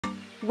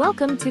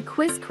Welcome to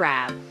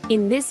QuizCrab.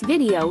 In this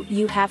video,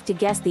 you have to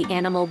guess the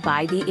animal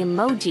by the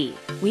emoji.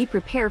 We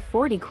prepare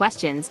 40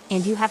 questions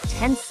and you have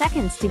 10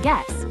 seconds to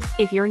guess.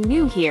 If you're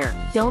new here,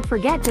 don't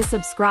forget to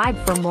subscribe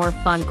for more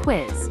fun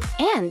quiz.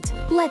 And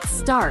let's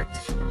start.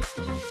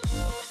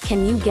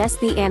 Can you guess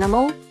the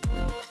animal?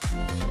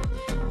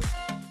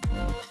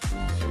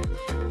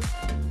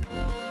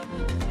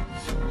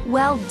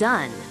 Well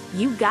done.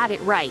 You got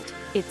it right.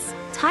 It's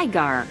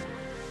tiger.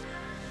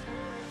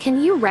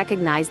 Can you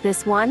recognize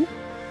this one?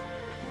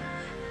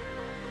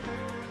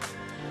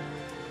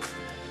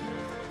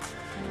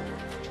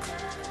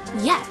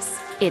 Yes,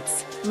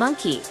 it's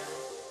monkey.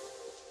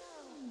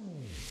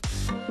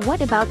 What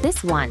about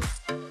this one?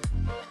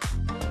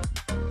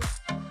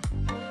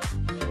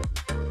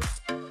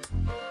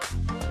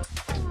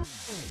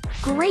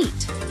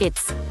 Great,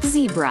 it's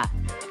zebra.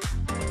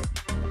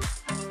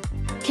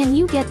 Can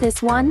you get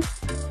this one?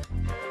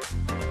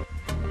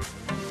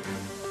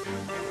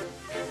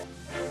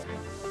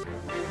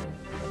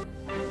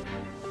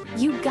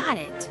 You got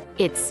it.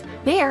 It's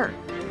bear.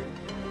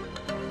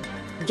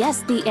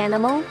 Guess the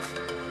animal?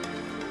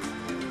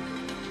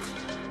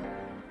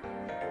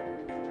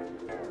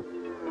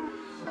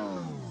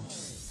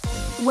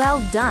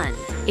 Well done.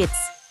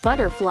 It's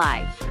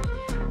butterfly.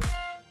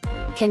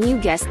 Can you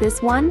guess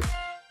this one?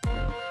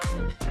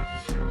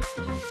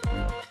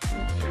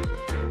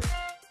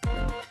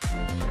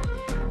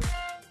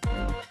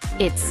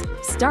 It's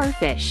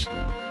starfish.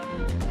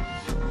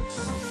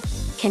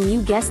 Can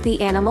you guess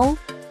the animal?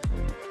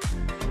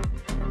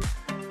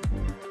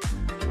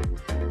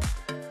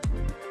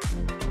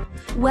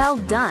 Well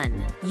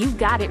done. You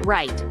got it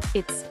right.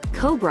 It's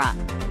cobra.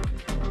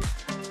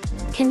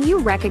 Can you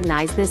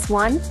recognize this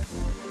one?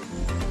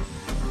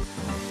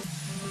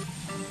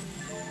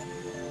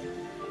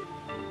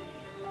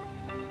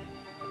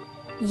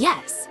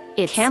 Yes,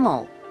 it's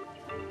camel.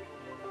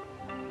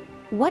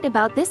 What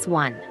about this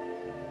one?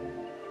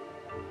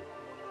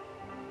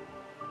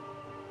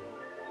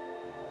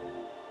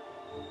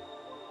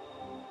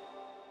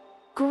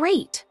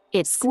 Great,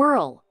 it's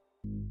squirrel.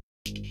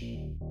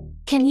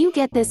 Can you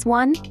get this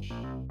one?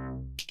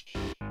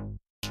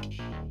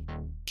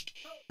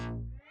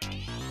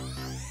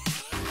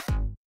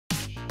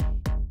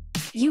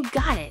 You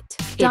got it.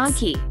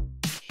 Donkey.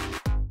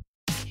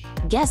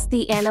 Guess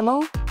the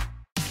animal?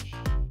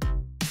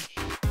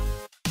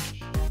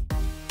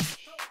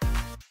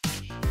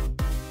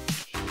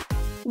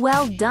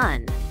 Well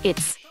done.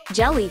 It's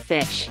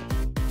jellyfish.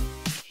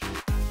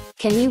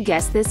 Can you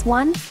guess this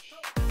one?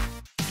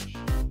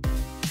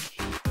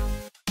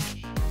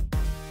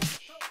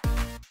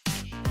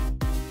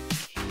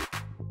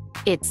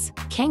 It's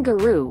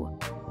kangaroo.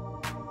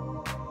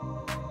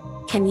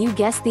 Can you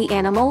guess the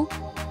animal?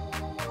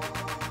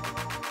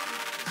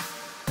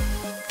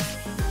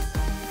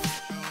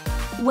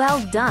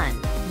 Well done.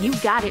 You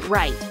got it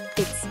right.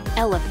 It's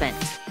elephant.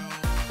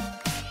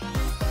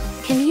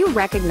 Can you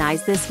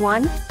recognize this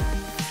one?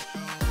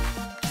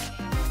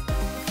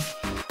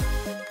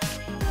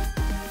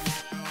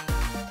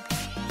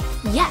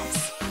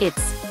 Yes,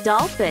 it's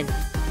dolphin.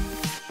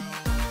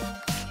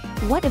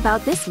 What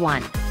about this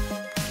one?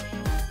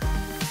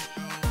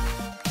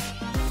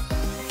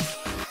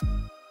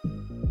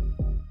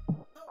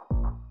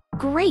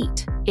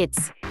 Great,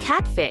 it's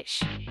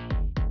catfish.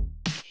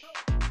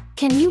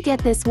 Can you get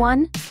this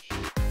one?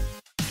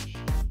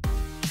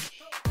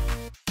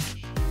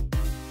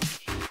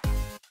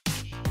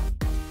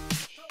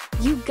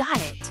 You got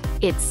it.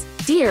 It's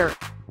deer.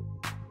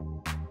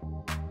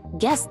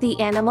 Guess the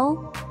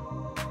animal?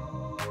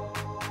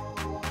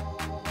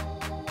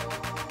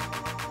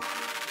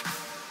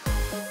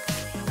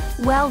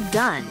 Well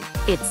done.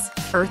 It's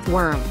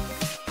earthworm.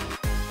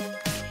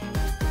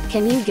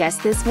 Can you guess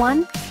this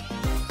one?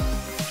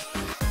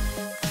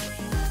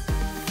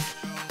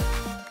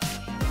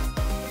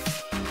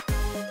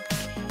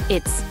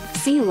 It's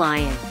sea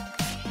lion.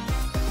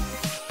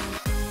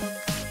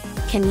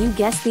 Can you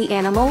guess the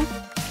animal?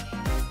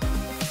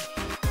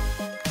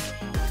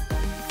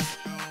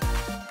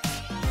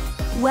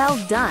 Well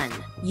done.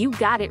 You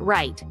got it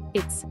right.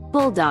 It's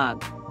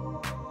bulldog.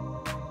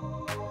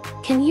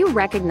 Can you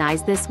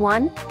recognize this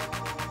one?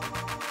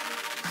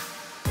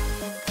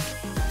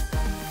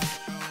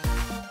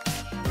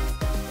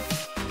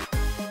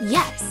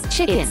 Yes,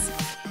 chicken.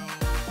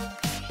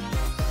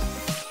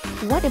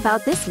 What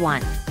about this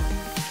one?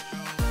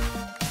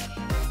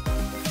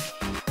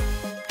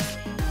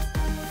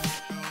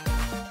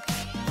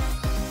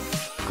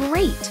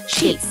 Great,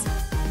 sheep.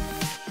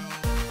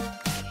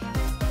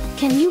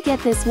 Can you get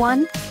this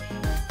one?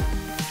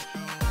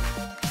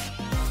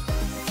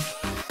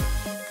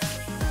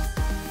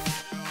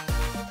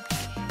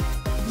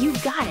 You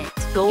got it.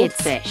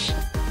 Goldfish.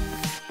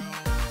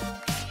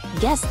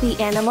 Guess the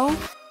animal?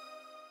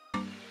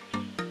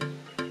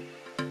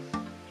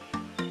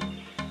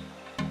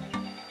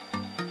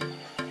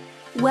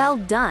 Well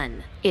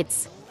done.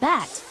 It's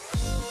bat.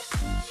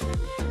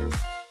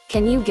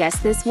 Can you guess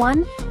this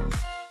one?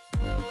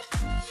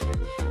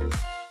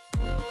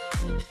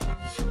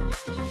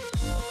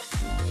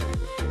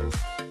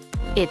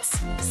 It's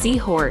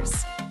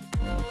seahorse.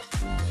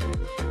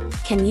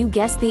 Can you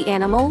guess the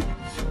animal?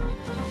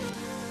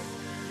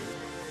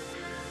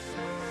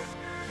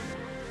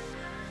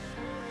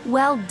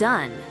 Well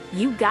done,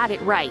 you got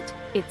it right.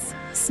 It's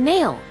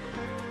snail.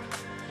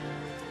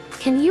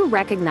 Can you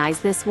recognize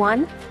this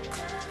one?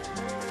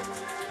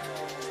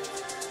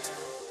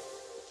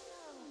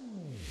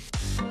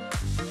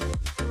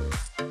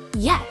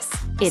 Yes,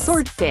 it's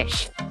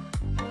swordfish.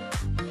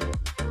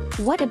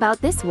 What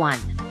about this one?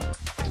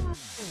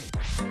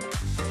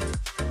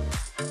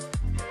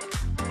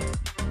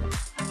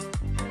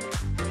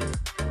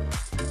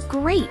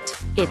 Great,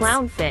 it's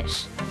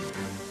clownfish.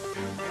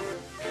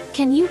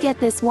 Can you get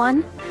this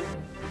one?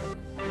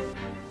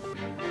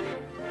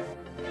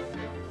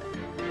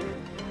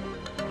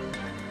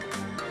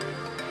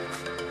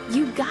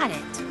 You got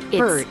it. It's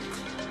bird.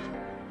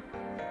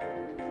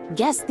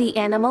 Guess the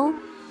animal?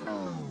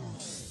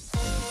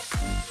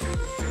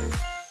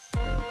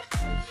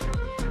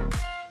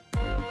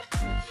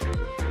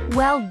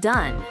 Well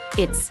done.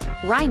 It's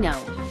rhino.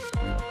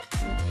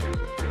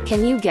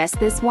 Can you guess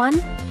this one?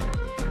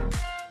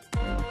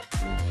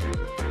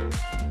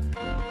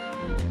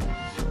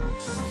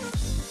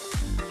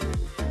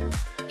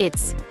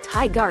 It's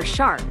tiger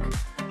shark.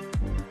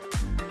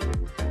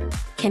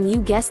 Can you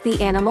guess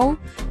the animal?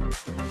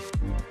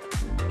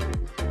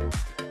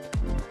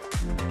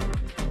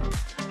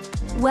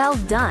 Well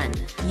done,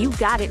 you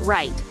got it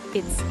right.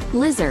 It's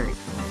lizard.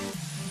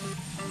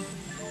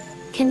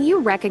 Can you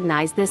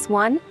recognize this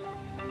one?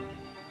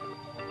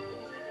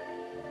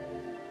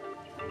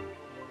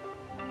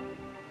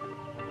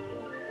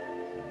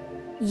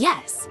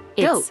 Yes,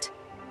 it's goat.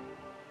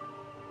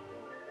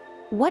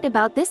 What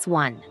about this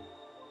one?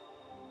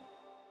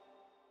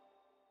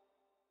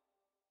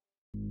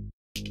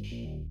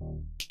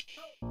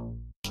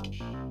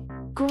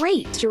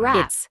 Great,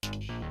 giraffe.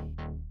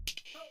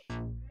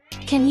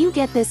 Can you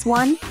get this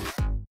one?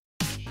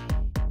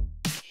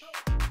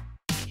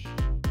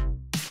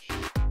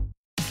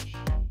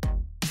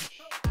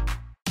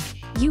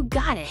 You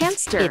got it.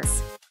 Hamster.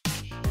 It's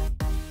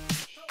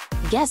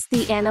guess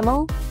the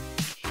animal?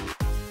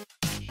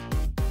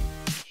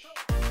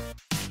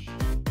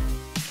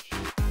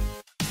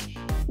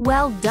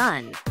 Well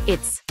done.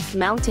 It's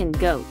mountain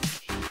goat.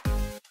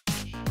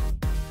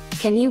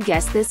 Can you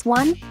guess this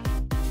one?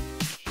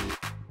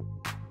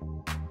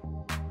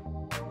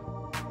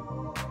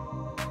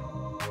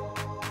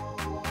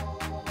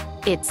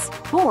 It's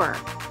boar.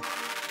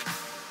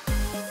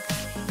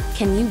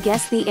 Can you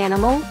guess the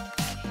animal?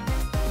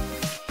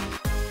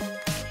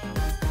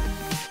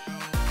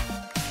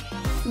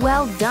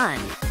 Well done,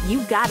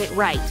 you got it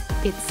right.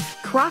 It's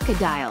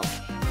crocodile.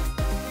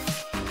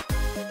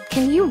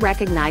 Can you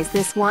recognize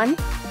this one?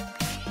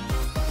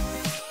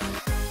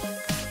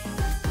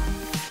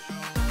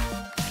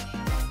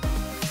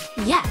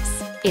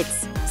 Yes,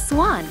 it's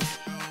swan.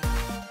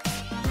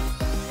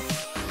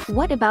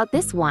 What about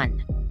this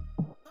one?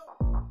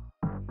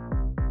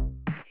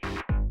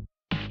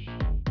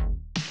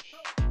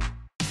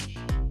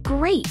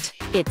 Great,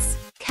 it's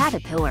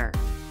caterpillar.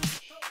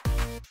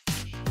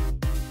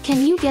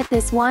 Can you get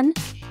this one?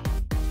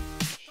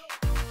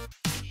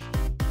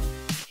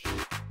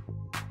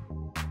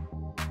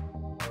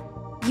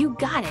 You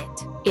got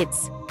it.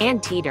 It's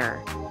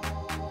anteater.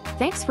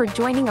 Thanks for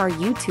joining our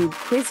YouTube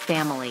quiz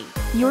family.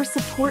 Your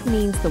support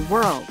means the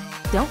world.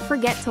 Don't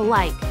forget to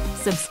like,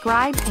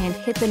 subscribe, and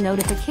hit the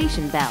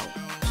notification bell.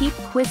 Keep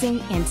quizzing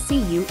and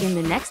see you in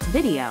the next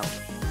video.